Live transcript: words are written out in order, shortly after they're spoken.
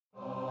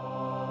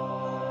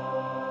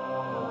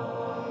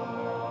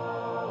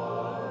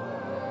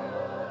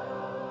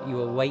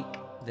You awake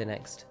the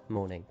next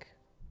morning,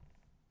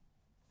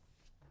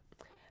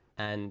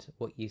 and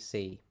what you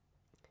see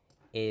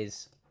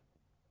is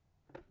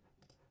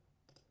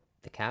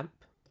the camp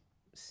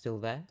still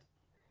there,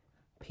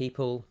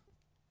 people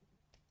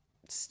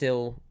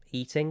still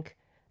eating,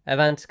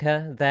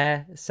 Avantika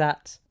there,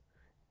 sat,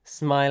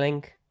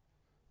 smiling,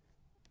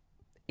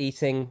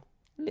 eating,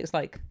 looks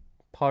like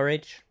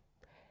porridge.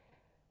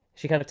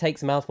 She kind of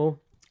takes a mouthful,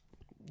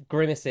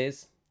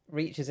 grimaces,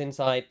 reaches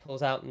inside,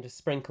 pulls out and just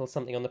sprinkles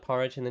something on the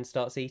porridge and then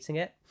starts eating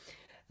it.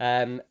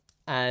 And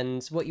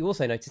what you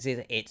also notice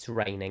is it's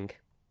raining.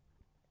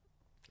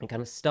 It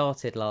kind of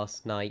started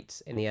last night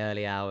in the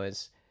early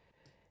hours.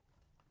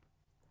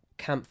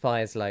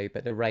 Campfire's low,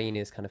 but the rain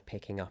is kind of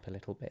picking up a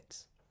little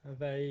bit.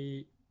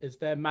 Is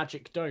their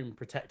magic dome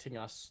protecting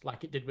us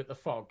like it did with the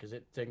fog? Is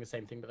it doing the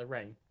same thing with the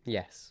rain?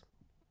 Yes.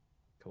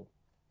 Cool.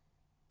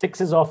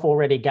 Six is off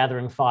already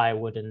gathering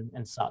firewood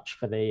and such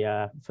for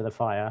the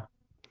fire.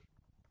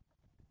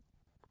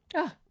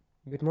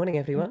 Good morning,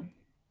 everyone.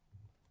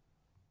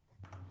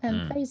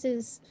 Faze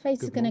is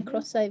going to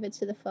cross over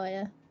to the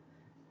fire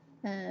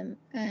and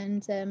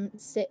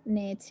sit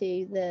near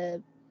to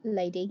the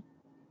lady,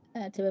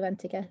 to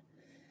Avantika.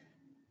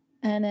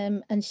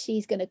 And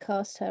she's going to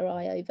cast her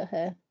eye over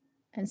her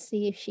and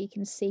see if she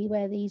can see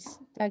where these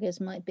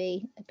daggers might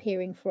be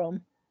appearing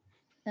from.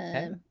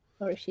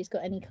 Or if she's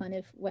got any kind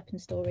of weapon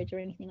storage or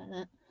anything like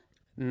that.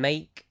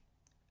 Make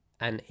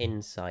an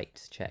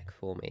insight check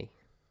for me.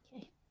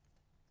 Okay.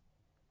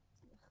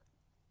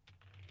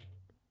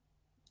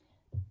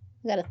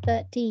 I got a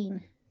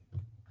 13.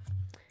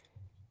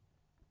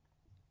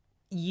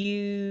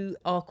 You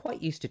are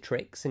quite used to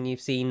tricks and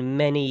you've seen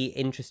many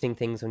interesting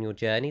things on your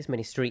journeys,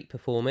 many street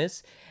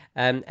performers.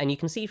 And you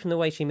can see from the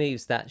way she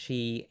moves that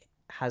she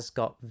has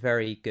got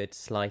very good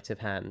sleight of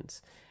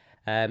hand.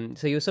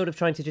 So you're sort of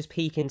trying to just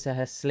peek into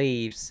her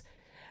sleeves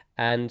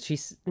and she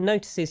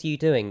notices you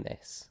doing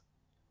this.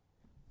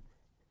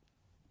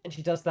 And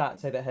she does that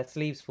so that her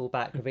sleeves fall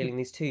back, revealing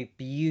these two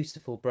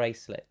beautiful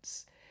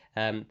bracelets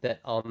that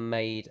are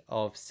made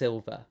of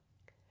silver.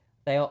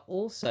 They are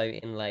also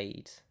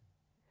inlaid,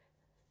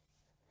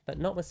 but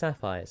not with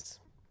sapphires.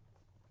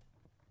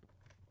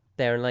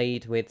 They're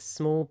inlaid with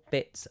small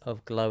bits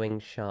of glowing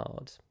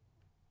shard.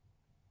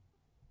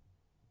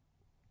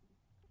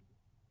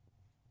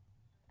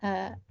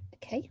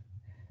 Okay.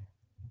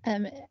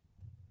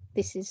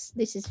 This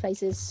is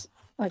Faze's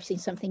I've seen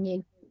something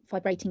new,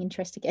 vibrating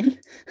interest again.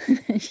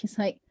 She's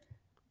like,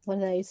 what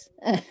are those?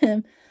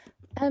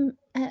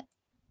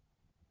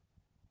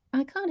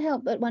 I can't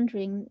help but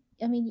wondering,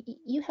 I mean,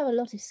 you have a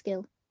lot of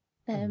skill.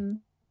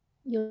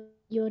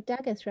 Your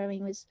dagger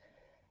throwing was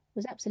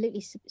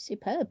absolutely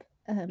superb.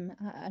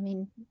 I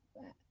mean,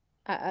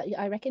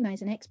 I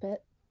recognize an expert.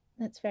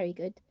 That's very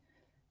good.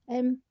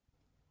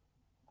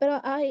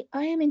 But I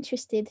am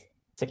interested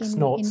Six in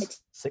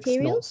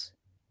materials.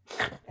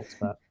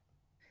 Expert.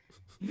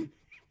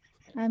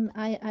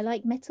 I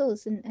like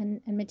metals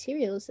and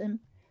materials.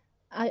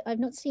 I've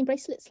not seen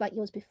bracelets like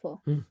yours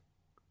before.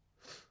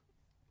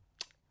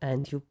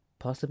 And you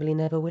possibly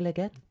never will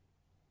again.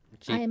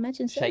 She I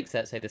imagine so. shakes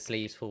that so the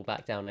sleeves fall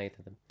back down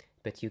over them.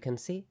 But you can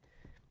see,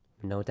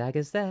 no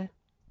daggers there.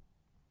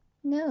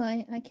 No,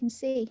 I can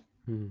see.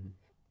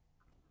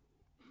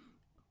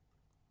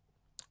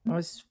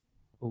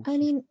 I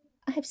mean,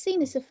 I have seen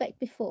this effect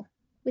before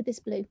with this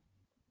blue.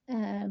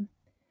 And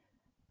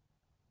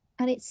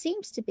it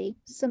seems to be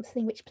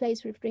something which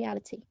plays with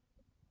reality.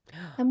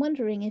 I'm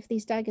wondering if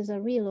these daggers are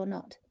real or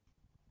not,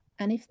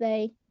 and if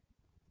they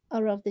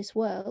are of this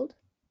world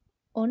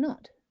or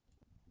not.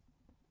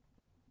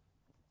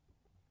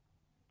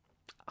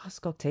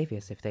 Ask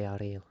Octavius if they are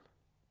real.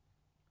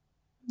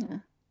 Yeah.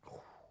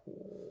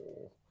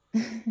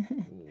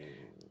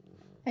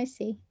 I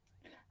see.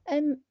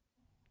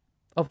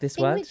 Of this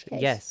In world? which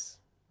case- Yes.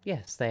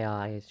 Yes, they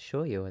are, I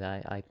assure you.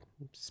 I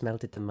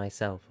smelled them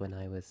myself when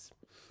I was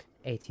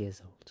 8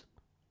 years old.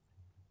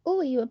 Oh,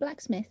 are you a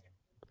blacksmith?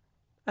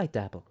 I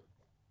dabble.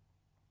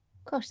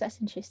 Gosh,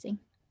 that's interesting.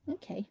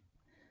 Okay.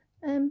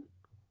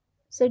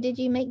 So did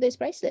you make those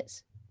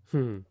bracelets?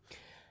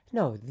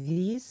 No,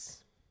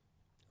 these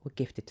were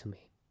gifted to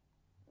me.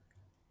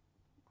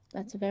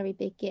 That's a very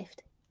big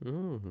gift.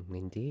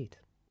 Indeed.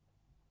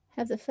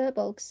 Have the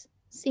Furbolgs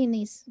seen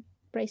these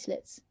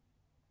bracelets?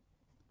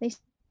 They seem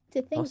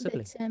to think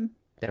Possibly. that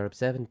They're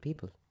observant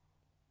people.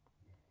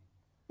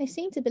 they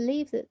seem to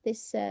believe that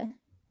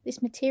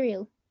this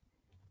material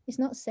is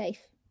not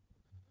safe,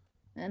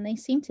 and they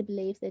seem to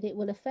believe that it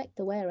will affect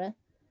the wearer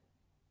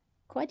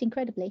quite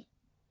incredibly.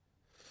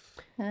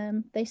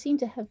 They seem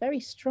to have very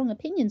strong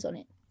opinions on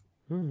it.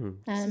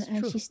 This is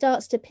And true. she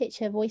starts to pitch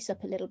her voice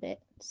up a little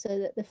bit so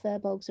that the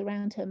Furbolgs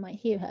around her might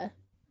hear her.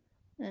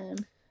 I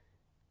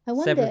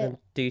wonder. Several of them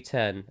do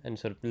turn and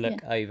sort of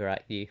look over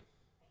at you.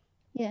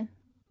 Yeah.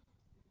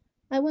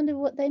 I wonder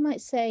what they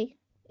might say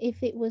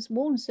if it was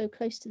worn so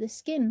close to the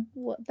skin.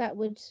 What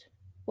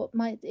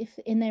might, if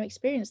in their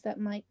experience, that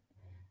might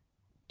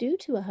do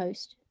to a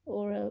host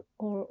or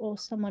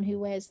someone who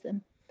wears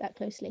them that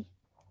closely.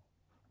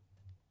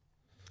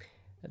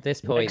 At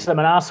this Makes point, them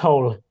an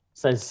asshole,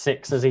 says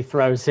Six as he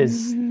throws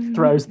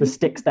the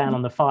sticks down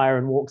on the fire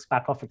and walks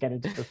back off again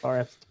into the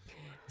forest.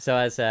 so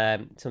as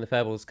some of the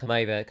furballs come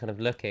over, kind of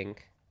looking,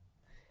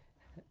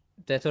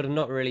 they're sort of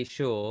not really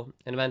sure,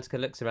 and Avantika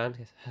looks around,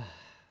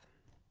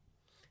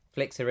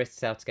 flicks her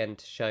wrists out again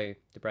to show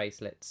the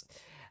bracelets,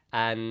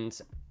 and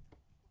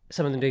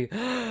some of them do,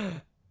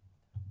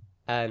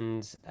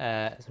 and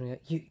somebody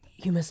goes,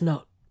 you must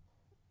not.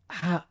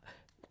 How?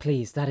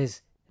 Please, that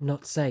is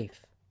not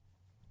safe.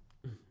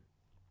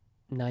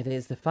 Neither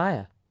is the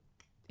fire,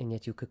 and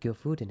yet you cook your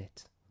food in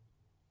it.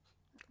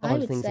 I All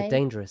would things are say-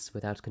 dangerous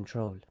without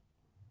control.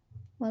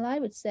 Well, I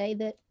would say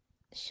that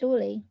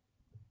surely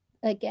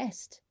a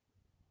guest,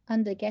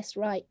 under guest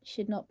right,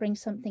 should not bring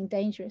something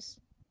dangerous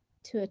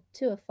to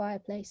a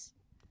fireplace.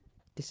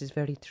 This is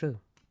very true,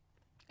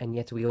 and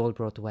yet we all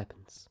brought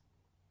weapons.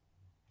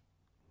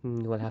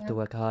 You will have to Yeah.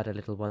 work hard, a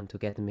little one, to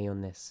get me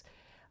on this.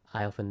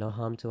 I offer no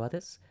harm to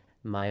others.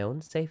 My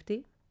own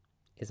safety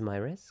is my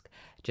risk,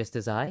 just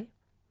as I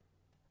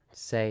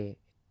say,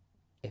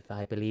 if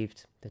I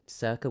believed that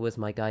Circa was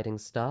my guiding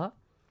star,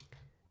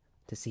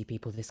 to see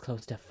people this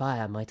close to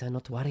fire, might I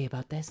not worry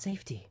about their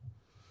safety?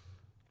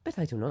 But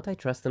I do not. I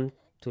trust them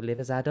to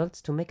live as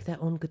adults, to make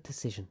their own good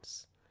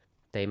decisions.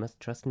 They must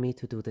trust me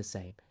to do the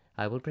same.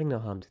 I will bring no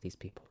harm to these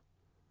people.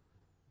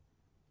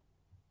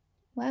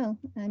 Well,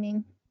 I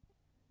mean,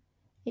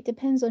 it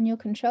depends on your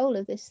control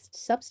of this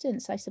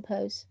substance, I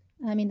suppose.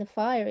 I mean, the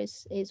fire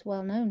is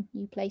well known.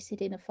 You place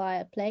it in a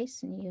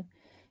fireplace and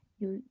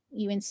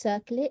you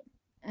encircle it,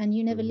 and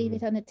you never leave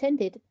it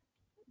unattended.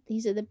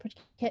 These are the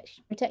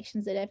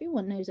protections that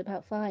everyone knows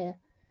about fire,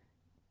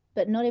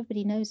 but not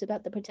everybody knows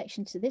about the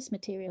protection to this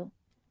material.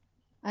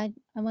 I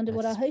wonder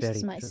what That's our hosts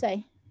very might true.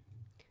 say.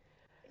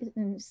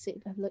 And see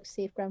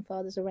if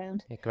grandfather's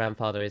around. Your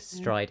grandfather is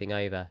striding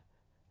over.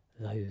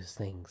 Those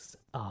things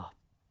are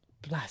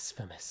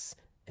blasphemous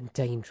and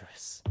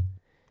dangerous.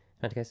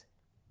 And he goes,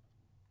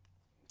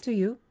 to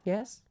you,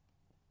 yes.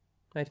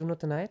 I do not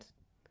deny it.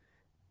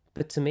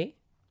 But to me,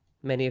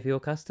 many of your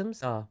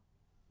customs are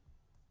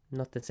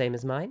not the same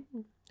as mine.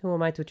 Who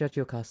am I to judge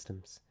your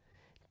customs?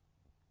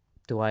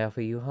 Do I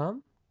offer you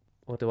harm?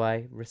 Or do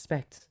I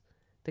respect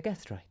the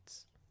guest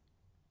rights?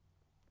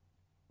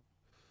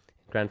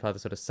 Grandfather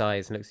sort of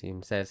sighs and looks at you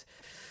and says,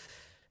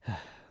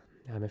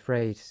 I'm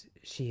afraid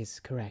she is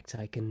correct.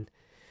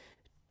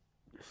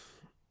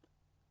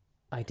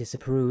 I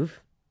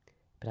disapprove,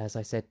 but as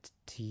I said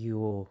to you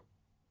all,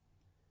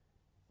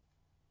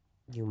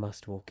 you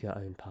must walk your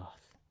own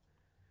path.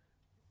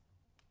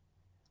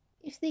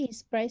 If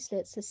these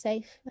bracelets are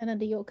safe and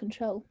under your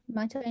control,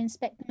 might I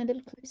inspect them a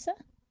little closer?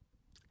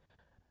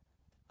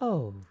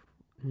 Oh,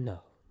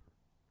 no.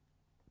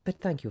 But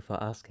thank you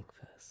for asking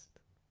first.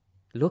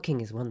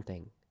 Looking is one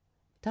thing.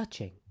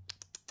 Touching,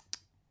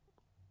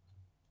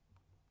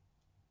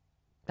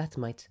 that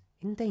might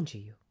endanger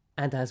you.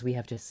 And as we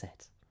have just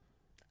said,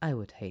 I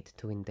would hate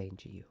to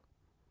endanger you.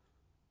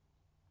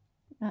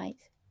 Right.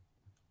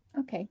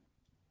 Okay.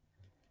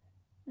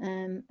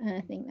 And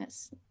I think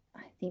that's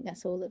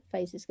all that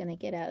FaZe is going to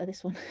get out of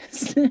this one.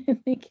 I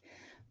think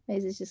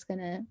FaZe is just going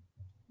to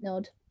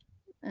nod.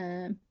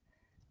 That's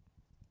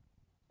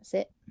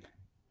it.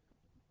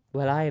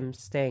 Well, I am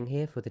staying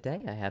here for the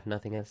day. I have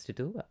nothing else to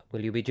do.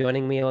 Will you be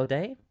joining me all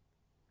day?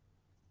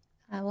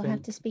 I will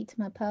have to speak to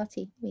my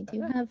party. We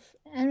do have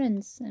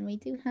errands, and we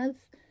do have.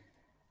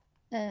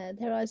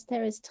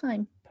 There is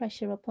time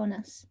pressure upon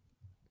us.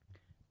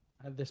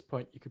 At this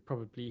point, you could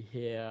probably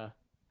hear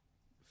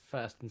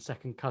first and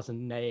second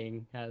cousin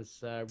neighing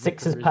as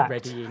Six Ripper is is packed.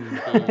 readying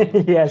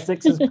the... Yeah,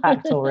 Six is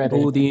packed already.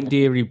 All the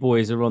Indiri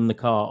boys are on the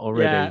cart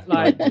already. Yeah,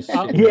 like, just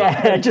shit.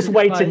 Yeah, just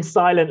waiting Like-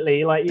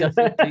 silently, like Does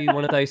it do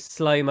one of those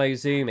slow-mo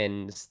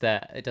zoom-ins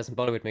that it doesn't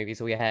Bollywood movies,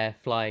 all your hair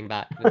flying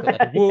back? We've got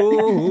that,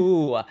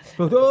 whoa!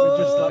 We're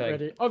just like Okay.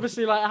 ready.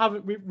 Obviously, like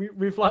haven't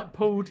we've like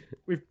pulled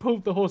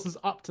the horses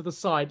up to the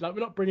side. Like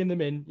we're not bringing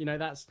them in. You know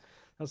that's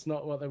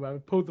not what they were. We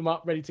pulled them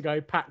up, ready to go,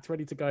 packed,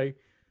 ready to go.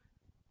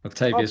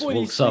 Octavius Oh, boy,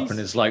 walks these- up these- and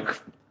is like,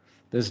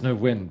 "There's no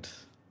wind.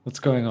 What's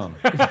going on?"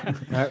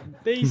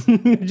 These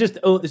Just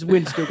this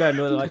wind's still going,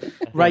 like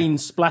rain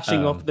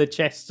splashing off the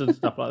chests and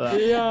stuff like that.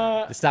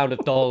 the The sound of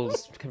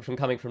dolls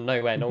coming from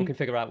nowhere. No one can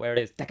figure out where it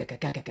is.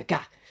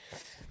 Da-ga-ga-ga-ga-ga.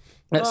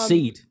 That's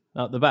Seed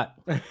out the back.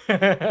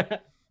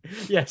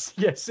 yes,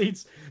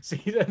 seeds,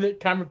 and the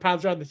camera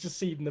pans around. There's just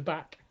seed in the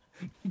back,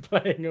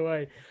 playing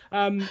away.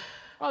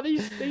 Oh,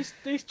 these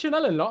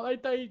Chinellan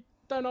lot, they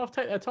don't have to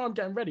take their time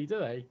getting ready, do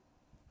they?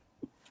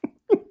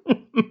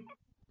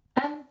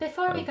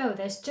 Before we go,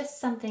 there's just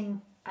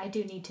something I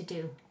do need to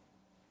do.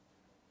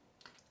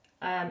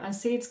 And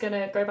Seed's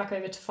gonna go back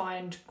over to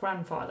find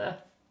grandfather.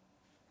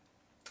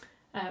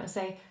 And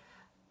say,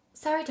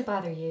 sorry to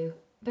bother you.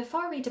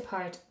 Before we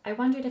depart, I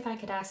wondered if I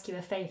could ask you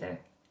a favour.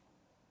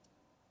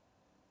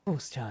 Of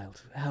course,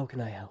 child. How can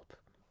I help?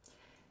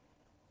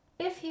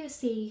 If you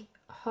see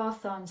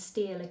Hawthorne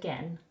Steele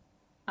again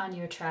on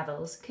your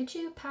travels, could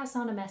you pass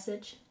on a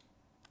message?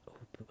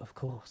 Of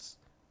course.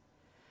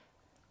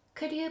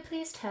 Could you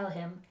please tell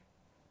him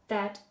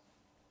that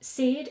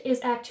Seed is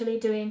actually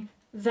doing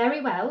very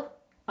well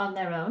on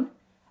their own,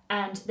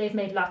 and they've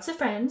made lots of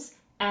friends,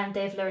 and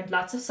they've learned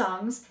lots of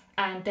songs,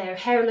 and their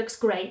hair looks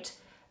great,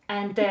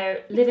 and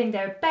they're living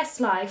their best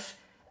life,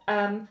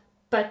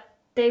 but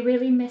they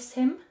really miss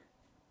him.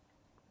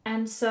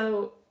 And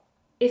so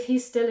if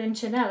he's still in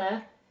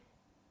Chanella,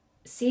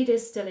 Seed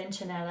is still in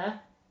Chanella,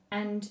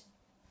 and,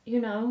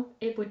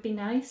 it would be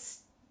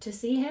nice to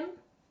see him.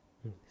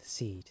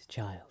 Seed,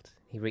 child.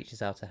 He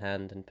reaches out a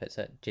hand and puts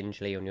it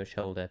gingerly on your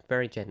shoulder,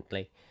 very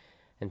gently,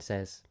 and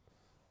says,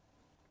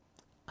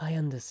 I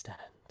understand.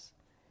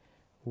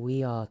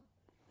 We are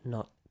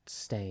not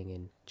staying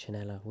in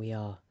Chanella. We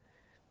are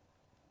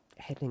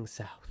heading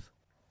south.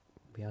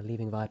 We are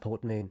leaving via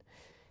Port Moon.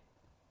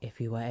 If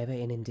you were ever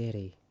in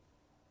Indiri,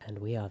 and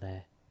we are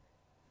there,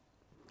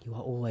 you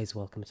are always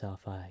welcome at our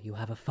fire. You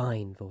have a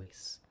fine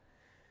voice.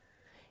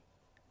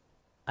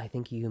 I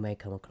think you may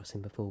come across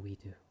him before we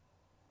do.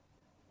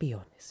 Be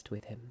honest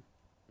with him.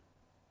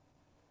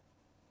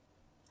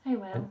 I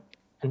will.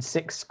 And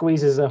Six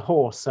squeezes a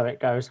horse so it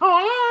goes.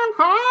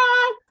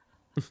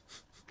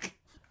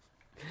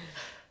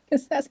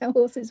 Because that's how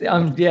horses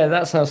work. Yeah,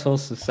 that's how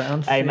horses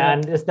sound. Hey Yeah.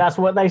 man, that's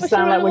what they What's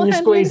sound your like when you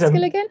animal handling squeeze them.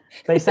 skill again?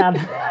 They sound.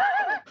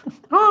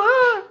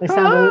 They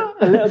sound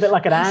a little bit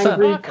like an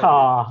angry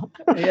car.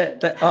 Yeah,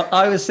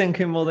 I was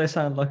thinking more they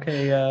sound like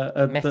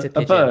a Meta a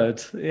pigeon.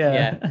 bird. Yeah.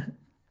 Yeah.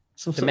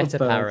 Some The sort of meta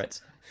bird.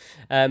 parrot.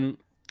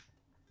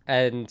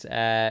 And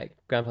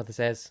Grandfather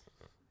says,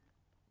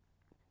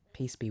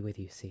 Peace be with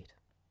you, Seed.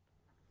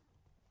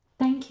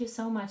 Thank you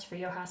so much for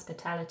your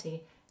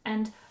hospitality.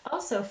 And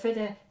also for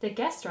the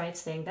guest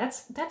rights thing.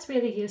 That's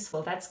really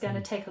useful. That's going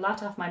to take a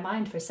lot off my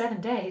mind for 7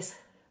 days.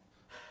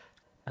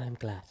 I'm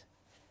glad.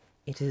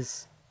 It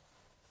is...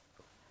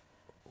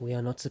 We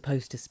are not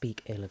supposed to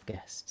speak ill of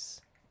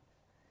guests.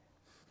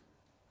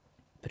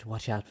 But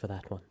watch out for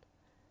that one.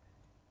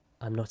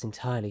 I'm not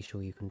entirely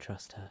sure you can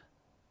trust her.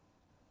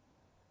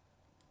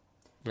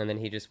 And then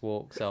he just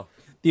walks off.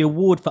 The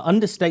award for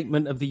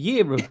understatement of the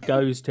year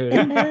goes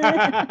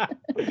to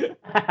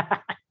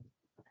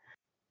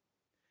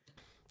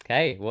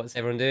Okay, what's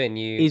everyone doing?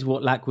 is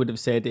what Lack would have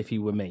said if he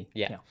were me.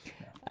 Yeah.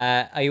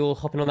 Are you all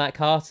hopping on that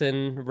cart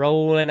and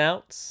rolling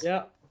out?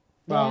 Yeah.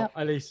 Well,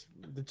 at least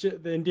the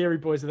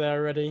Indiri boys are there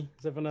already.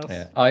 Is everyone else?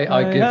 Yeah.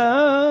 I give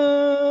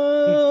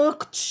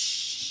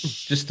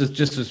just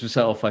as we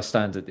set off, I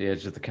stand at the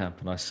edge of the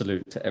camp and I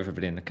salute to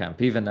everybody in the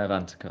camp, even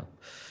Avantika.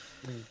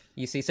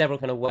 You see several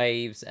kind of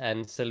waves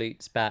and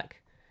salutes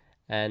back,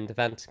 and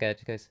Avantika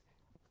just goes,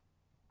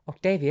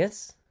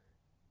 Octavius?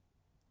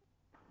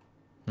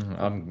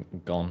 I'm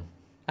gone.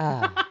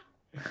 Ah,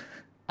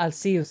 I'll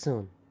see you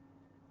soon.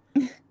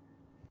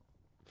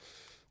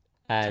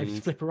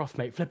 And Flip her off,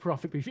 mate. Flip her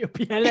off. It'll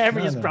be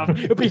hilarious, No.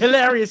 bruv. It'll be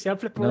hilarious. Yeah,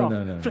 flip her No, off.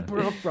 no, no, Flip no.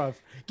 her off, bruv.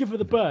 Give her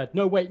the bird.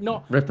 No, wait,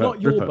 not Ripper, not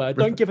your Ripper, bird.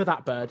 Ripper. Don't give her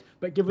that bird,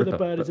 but give her the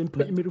Ripper, bird as in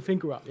put your middle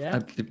finger up. Yeah.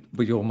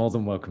 But you're more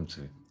than welcome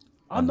to.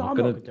 I'm not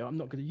gonna- gonna do it. I'm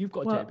not gonna. You've got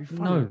to do Well, it. It'd be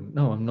funny.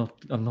 no, I'm not.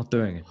 I'm not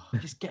doing it.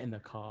 Just get in the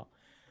car.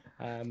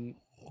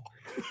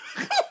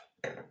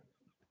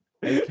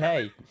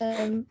 okay.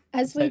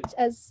 As we I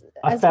as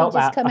we felt just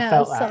that, come I out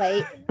of felt that.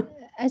 sight,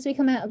 as we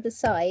come out of the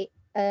site,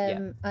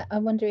 I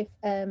wonder if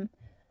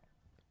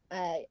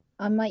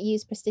I might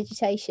use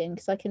prestidigitation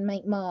because I can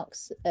make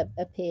marks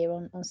appear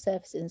on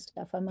surfaces and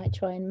stuff. I might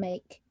try and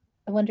make.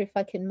 I wonder if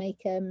I can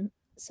make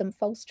some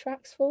false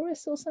tracks for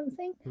us or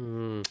something.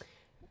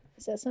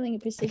 Is that something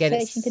Again, it's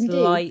prestidigitation can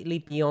do? slightly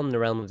beyond the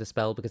realm of the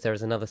spell because there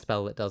is another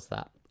spell that does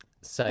that.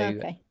 So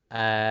Okay.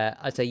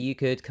 I'd say you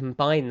could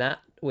combine that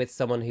with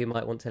someone who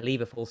might want to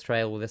leave a false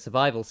trail with a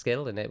survival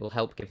skill, and it will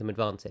help give them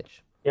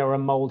advantage. Yeah, or a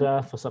mold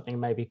earth or something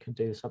maybe could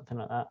do something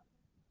like that.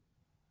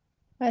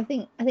 I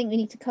think we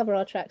need to cover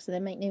our tracks and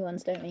then make new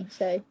ones, don't we?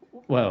 So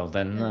Well,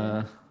 then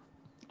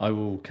I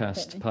will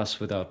cast Okay. Pass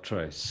Without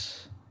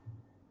Trace.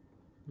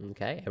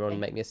 Okay, everyone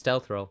make me a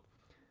stealth roll.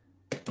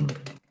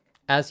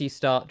 As you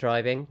start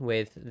driving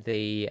with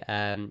the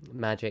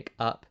magic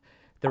up,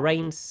 the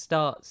rain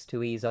starts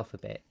to ease off a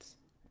bit.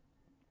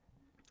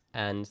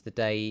 And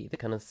the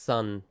kind of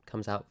sun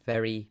comes out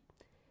very,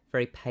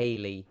 very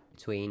palely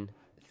between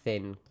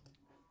thin.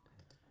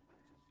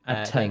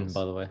 At 10, things.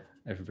 by the way,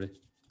 everybody.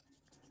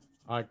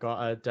 I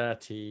got a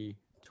dirty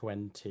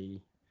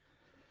 20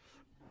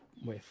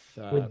 with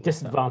With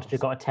disadvantage, I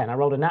got a 10. I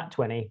rolled a nat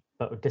 20,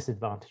 but with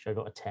disadvantage, I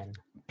got a 10.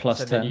 Plus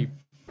So 10. then you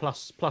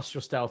plus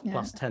your stealth yeah,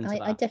 plus 10 to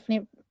that. I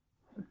definitely.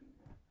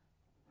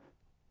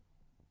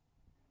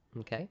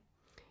 Okay.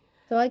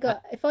 So I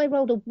got. If I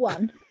rolled a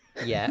 1,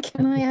 Yeah.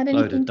 can I add Load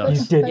of anything? to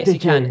dice. it? You did- Yes, you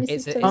can. you?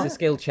 It's This a, is it's a just-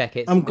 skill check.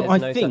 It's, I'm there's I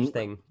no think such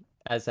thing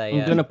as a.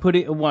 I'm going to put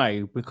it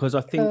away because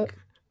I think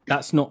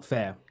that's not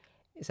fair.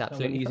 It's I'm going to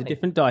absolutely use a fine.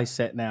 different dice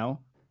set now.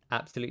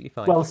 Absolutely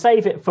fine. Well,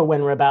 save it for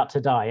when we're about to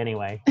die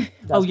anyway.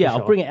 Oh, yeah, for I'll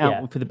sure. bring it out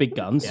Yeah. for the big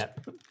guns. Yeah.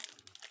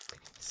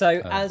 so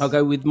as I'll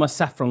go with my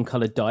saffron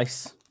coloured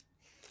dice.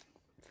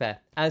 fair,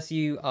 as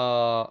you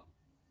are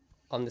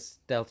on the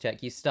stealth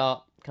check, you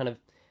start kind of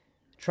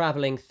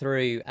traveling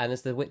through, and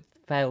as the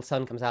pale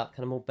sun comes out,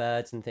 kind of more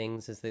birds and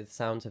things, as the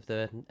sounds of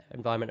the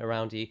environment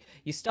around you,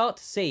 you start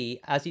to see,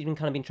 as you've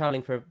been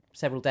traveling for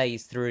several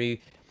days through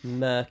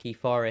murky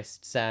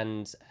forests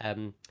and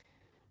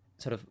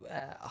sort of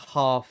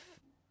half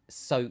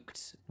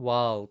soaked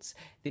wilds,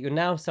 that you're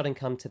now starting to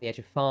come to the edge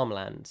of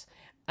farmland,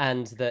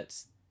 and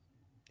that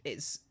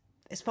this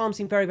farm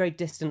seems very, very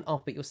distant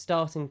off, but you're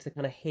starting to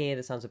kind of hear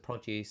the sounds of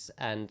produce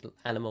and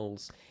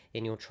animals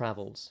in your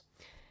travels.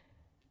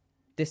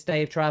 This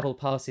day of travel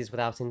passes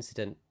without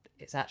incident.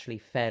 It's actually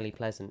fairly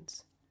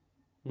pleasant.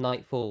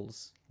 Night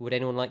falls. Would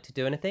anyone like to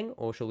do anything,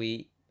 or are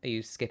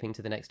you skipping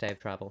to the next day of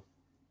travel?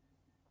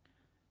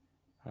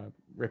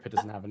 Ripper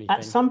doesn't have anything.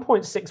 At some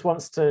point, Six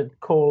wants to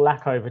call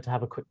Lack over to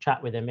have a quick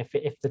chat with him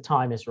if the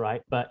time is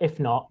right. But if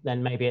not,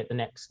 then maybe at the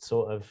next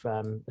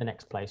the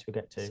next place we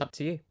get to. It's up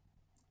to you.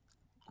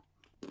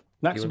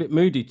 Lack's a bit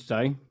moody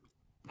today.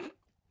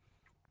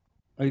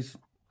 He's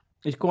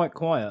quite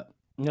quiet.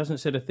 He hasn't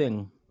said a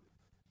thing.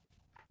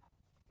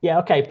 Yeah.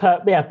 Okay.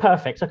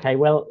 Perfect. Okay.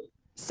 Well,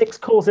 Six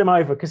calls him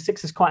over because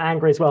Six is quite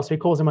angry as well, so he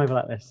calls him over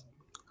like this.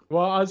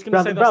 Well, I was going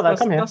to say brother,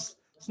 come here. That's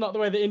not the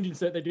way the Indians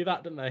do it. They do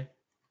that, don't they?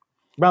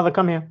 Brother,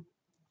 come here.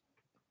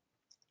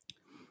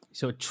 He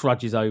sort of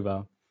trudges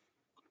over.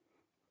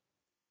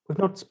 We've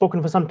not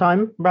spoken for some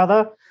time,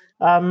 brother.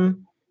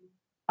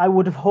 I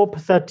would have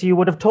hoped that you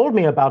would have told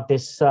me about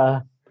this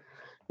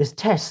this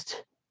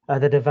test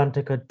that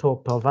Avantika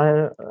talked of.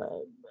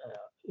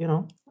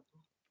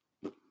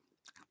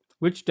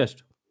 Which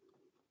test?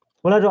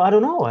 Well, I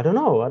don't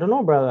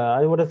know, brother.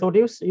 I would have thought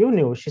you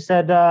knew. She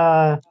said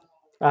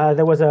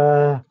there was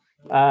a.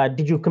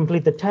 Did you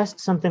complete the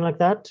test? Something like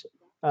that.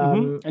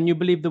 And you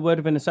believe the word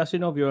of an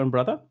assassin of your own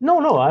brother?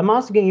 No. I'm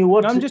asking you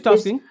what. No, I'm just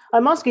asking.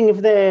 I'm asking if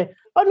there.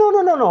 Oh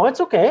no.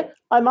 It's okay.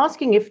 I'm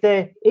asking if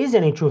there is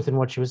any truth in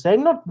what she was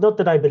saying. Not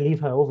that I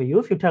believe her over you.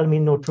 If you tell me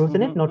no truth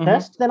in it, no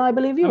test, then I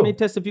believe you. How many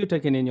tests have you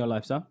taken in your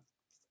life, sir?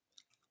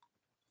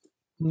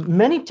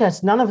 Many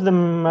tests. None of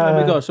them.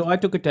 There we go. So I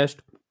took a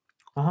test.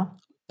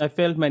 I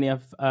failed many.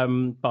 I've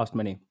passed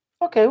many.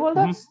 Okay. Well,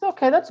 that's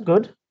okay. That's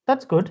good.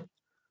 That's good.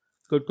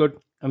 Good.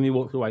 And we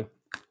walked away.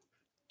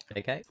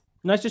 Okay.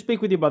 Nice to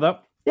speak with you, brother.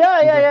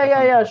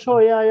 Yeah.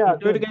 Sure. Yeah.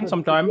 Do it again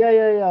sometime.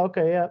 Yeah.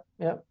 Okay.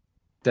 Yeah.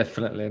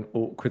 Definitely an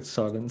awkward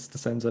silence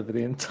descends over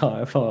the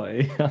entire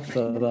party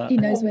after that. He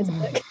knows where to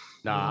look.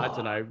 Nah, I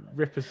don't know.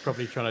 Ripper's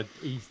probably trying to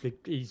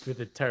ease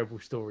with a terrible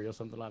story or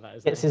something like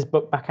that. Gets his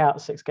book back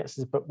out. Six gets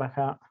his book back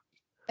out.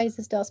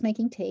 Fraser starts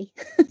making tea.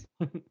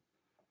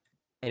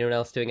 Anyone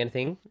else doing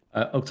anything?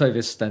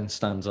 Octavius then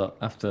stands up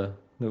after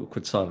the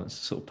awkward silence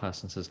sort of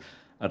passes and says,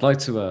 I'd like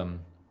to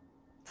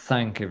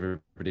thank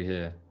everybody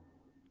here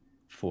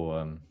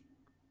for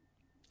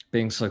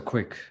being so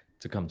quick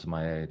to come to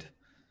my aid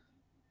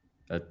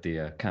at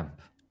the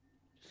camp.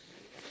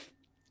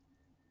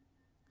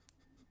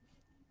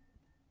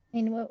 I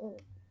mean, well,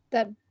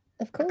 that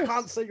of course. I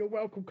can't say you're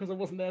welcome because I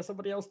wasn't there.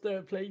 Somebody else do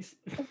it, please.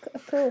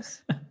 Of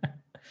course.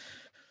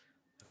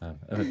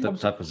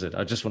 That was it.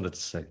 I just wanted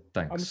to say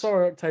thanks. I'm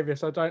sorry,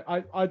 Octavius.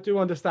 I do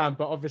understand,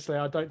 but obviously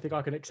I don't think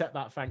I can accept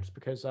that thanks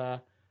because I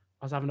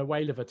was having a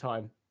whale of a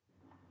time.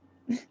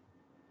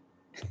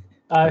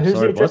 Who's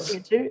sorry, he addressing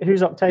it to?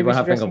 Who's Octavius? You were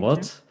having a addressing it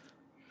what? to?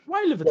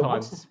 Whale of a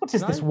time. What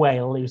is this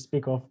whale you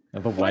speak of?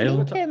 Of a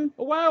whale?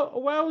 A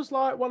whale's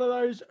like one of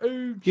those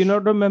ooge. Do you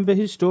not remember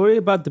his story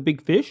about the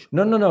big fish?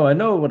 No. I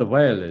know what a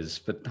whale is,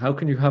 but how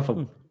can you have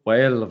a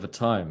whale of a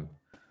time?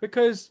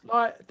 Because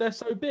like they're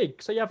so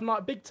big, so you have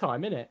like big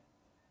time in it.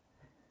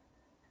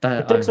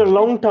 It takes a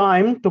long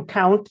time to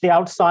count the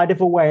outside of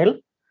a whale,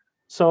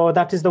 so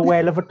that is the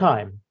whale of a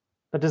time.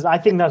 That is, I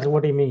think that's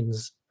what he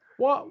means.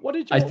 What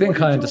did you? I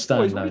think I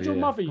understand boys, now. What did your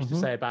yeah. mother used to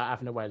say about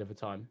having a whale of a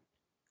time?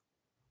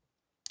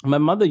 My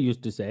mother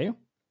used to say,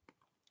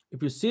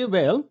 if you see a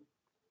whale...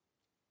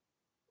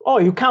 Oh,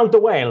 you count the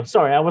whale.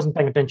 Sorry, I wasn't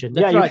paying attention.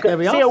 That's yeah, right, there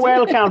we you see are. a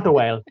whale, count a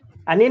whale.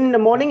 And in the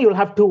morning, you'll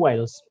have 2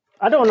 whales.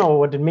 I don't know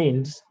what it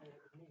means,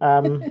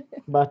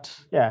 but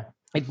yeah.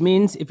 It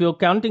means if you're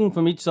counting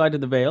from each side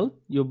of the whale,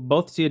 you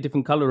both see a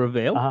different color of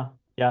whale.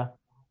 Yeah.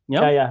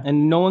 Yeah.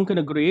 And no one can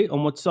agree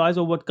on what size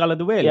or what color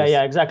the whale is.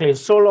 Yeah, exactly.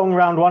 It's so long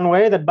round one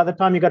way that by the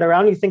time you get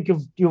around, you think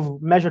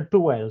you've measured 2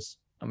 whales.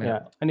 I mean,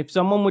 And if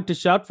someone were to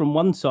shout from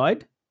one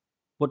side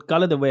what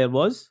color the whale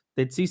was,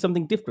 they'd see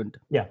something different.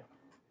 Yeah.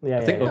 I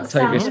think yeah.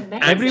 Octavius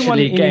Everyone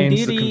actually in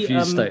gains the Indiri,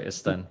 confused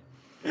status then.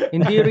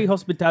 In Deary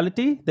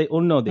hospitality, they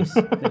all know this.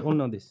 They all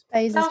know this.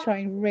 Fraser's So,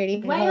 trying really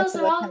hard Whales to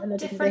are work out all the logic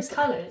of different this.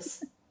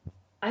 colours.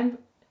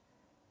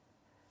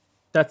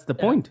 That's the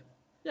point.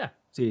 Yeah.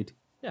 See it?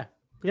 Yeah.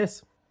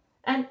 Yes.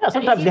 And Yeah,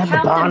 sometimes if they you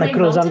have the count them, they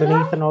barnacles multiply?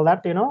 underneath and all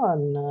that,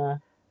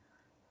 and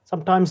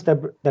sometimes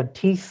the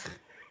teeth,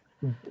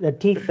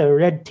 the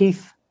red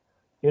teeth,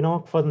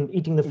 from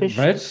eating the fish.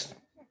 Red?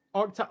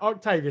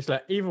 Octavius,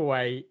 look, either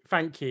way,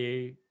 thank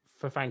you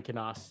for thanking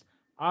us.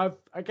 I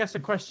guess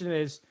the question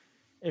is,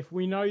 if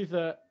we know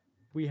that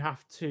we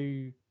have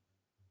to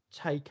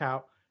take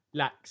out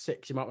Lack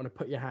 6, you might want to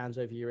put your hands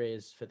over your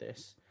ears for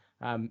this.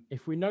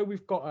 If we know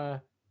we've got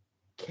to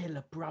kill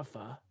a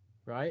brother,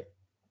 right?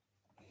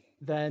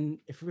 then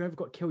if we ever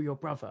got to kill your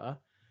brother,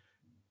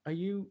 are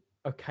you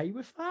okay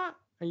with that?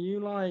 Are you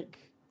like...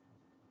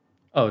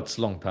 Oh, it's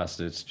long past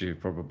its due,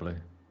 probably.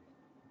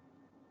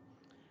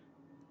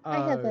 I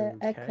have a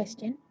Okay.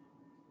 question.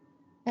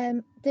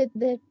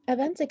 The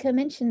Avantika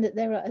mentioned that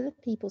there are other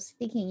people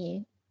seeking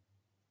you.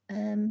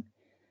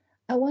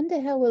 I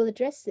wonder how we'll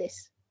address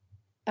this.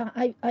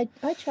 I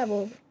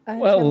travel. I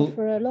have traveled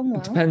for a long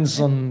while. It depends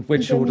and on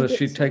which don't we order get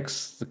she to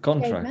takes the Shade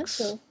contracts.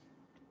 Mantle?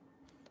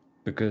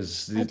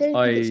 Because I don't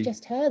think it's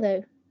just her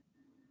though.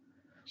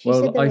 She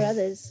Well, said there I were th-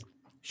 others.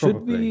 Should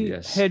Probably, we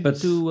yes, head but-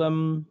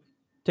 to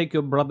take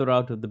your brother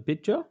out of the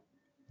picture?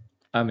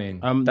 I mean,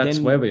 that's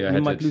then where we are you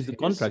headed. might lose the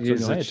contracts on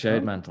He's your at head, Shade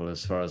no? Mantle,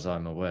 as far as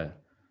I'm aware.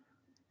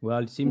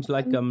 Well, it seems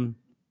like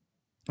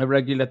a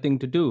regular thing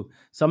to do.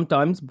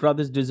 Sometimes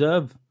brothers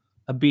deserve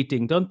a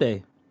beating, don't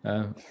they?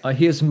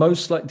 He is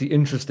most like the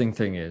interesting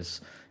thing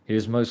is he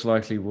is most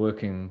likely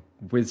working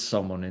with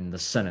someone in the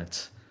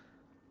Senate.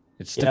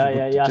 It's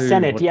difficult to do.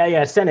 Senate.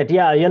 what- Senate.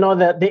 Yeah, you know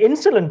the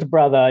insolent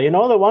brother. You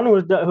know the one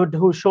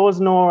who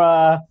shows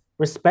no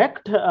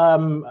respect.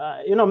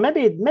 You know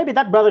maybe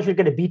that brother should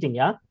get a beating.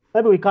 Yeah,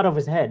 maybe we cut off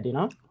his head. You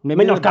know, Maybe I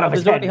mean, not the cut off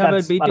his brothers head. already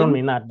have a beating. I don't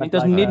mean that. He But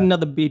doesn't like, need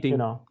another beating. you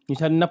know. He's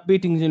had enough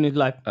beatings in his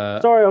life.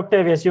 Sorry,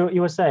 Octavius,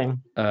 you were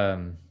saying.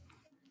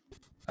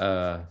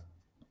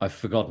 I've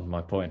forgotten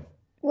my point.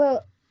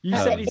 Well, You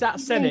said he's at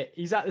Senate.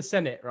 He's at the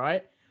Senate,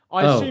 right?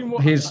 I assume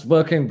what... he's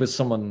working with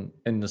someone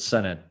in the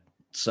Senate,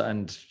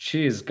 and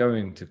she is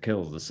going to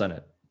kill the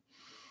Senate.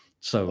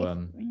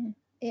 So,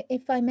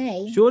 if I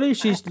may, Surely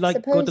she's I got a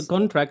suppose-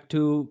 contract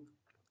to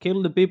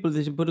kill the people.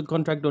 They should put a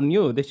contract on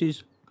you. This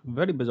is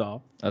very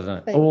bizarre. I don't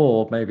know. But-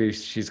 Or maybe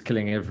she's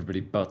killing everybody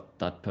but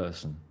that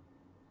person.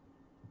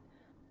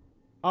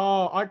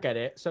 Oh, I get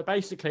it. So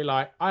basically,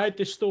 like, I had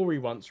this story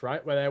once,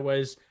 right, where there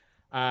was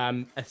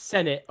a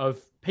Senate of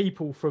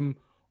people from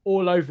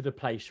all over the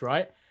place,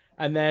 right?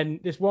 And then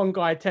this one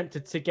guy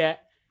attempted to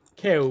get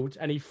killed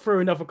and he threw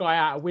another guy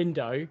out a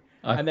window.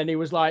 And then he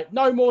was like,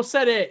 no more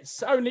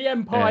Senates, only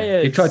empires.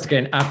 Yeah. He tried to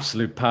gain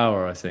absolute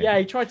power, I think. Yeah,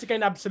 he tried to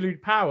gain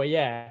absolute power.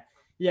 Yeah.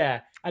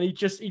 Yeah. And he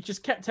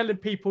just kept telling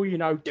people, you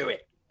know, do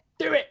it.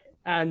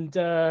 And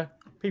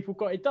people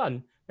got it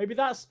done. Maybe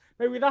that's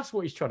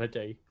what he's trying to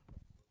do.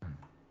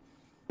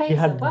 He Hazel,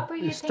 had what were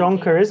you strong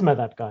thinking? charisma,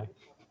 that guy.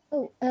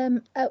 Oh,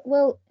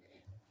 well,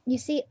 you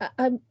see,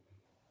 I'm,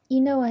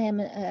 you know,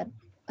 I'm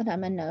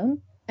a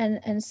gnome,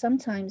 and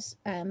sometimes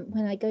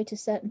when I go to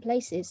certain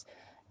places,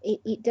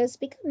 it does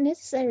become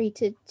necessary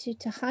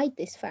to hide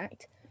this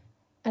fact,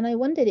 and I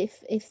wondered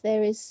if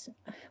there is,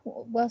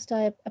 whilst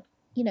I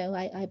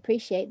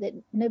appreciate that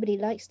nobody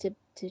likes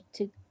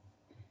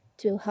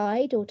to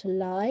hide or to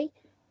lie,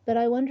 but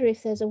I wonder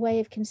if there's a way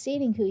of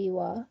concealing who you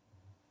are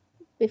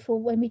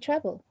before when we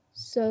travel.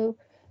 So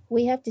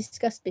we have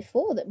discussed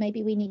before that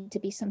maybe we need to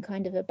be some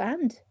kind of a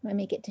band when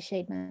we get to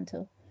Shade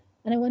Mantle.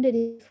 And I wondered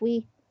if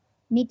we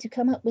need to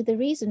come up with a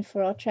reason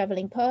for our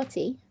traveling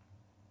party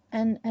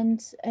and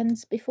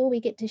before we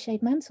get to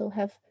Shade Mantle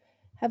have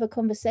a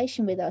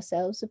conversation with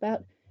ourselves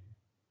about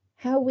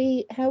how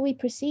we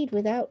proceed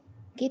without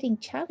getting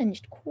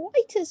challenged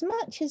quite as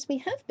much as we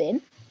have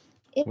been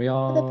in We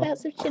other are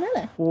parts of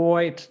Chanella.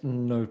 quite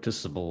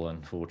noticeable,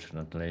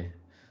 unfortunately.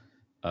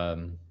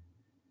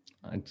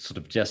 I sort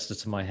of gesture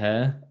to my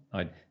hair.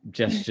 I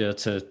gesture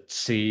to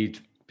Seed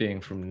being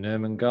from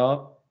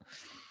Nurmengard.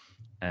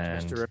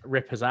 And Just to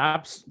rip his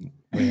abs.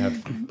 we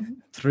have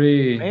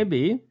 3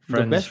 Maybe the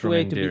friends best from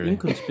way to be Indiri.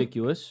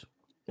 inconspicuous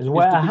Is is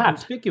wear to a be hat.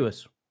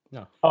 conspicuous.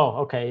 Oh,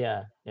 okay,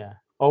 yeah.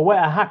 Or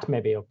wear a hat,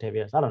 maybe,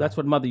 Octavius. I don't That's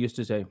know. what Mother used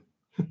to say.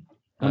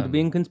 Want to be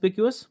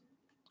inconspicuous?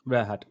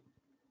 Wear a hat.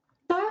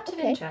 So out of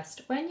Okay.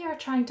 interest, when you're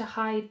trying to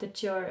hide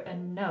that you're a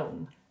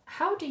gnome,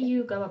 how do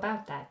you go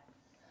about that?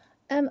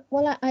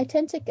 Well, I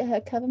tend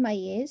to cover my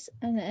ears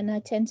and I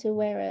tend to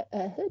wear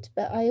a hood,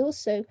 but I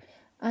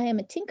am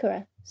a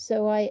tinkerer.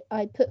 So I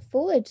put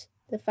forward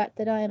the fact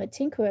that I am a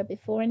tinkerer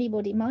before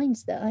anybody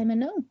minds that I'm a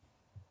gnome.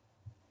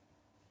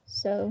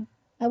 So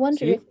I wonder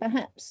See? if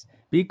perhaps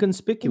Be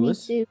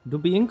conspicuous to- to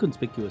be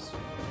inconspicuous.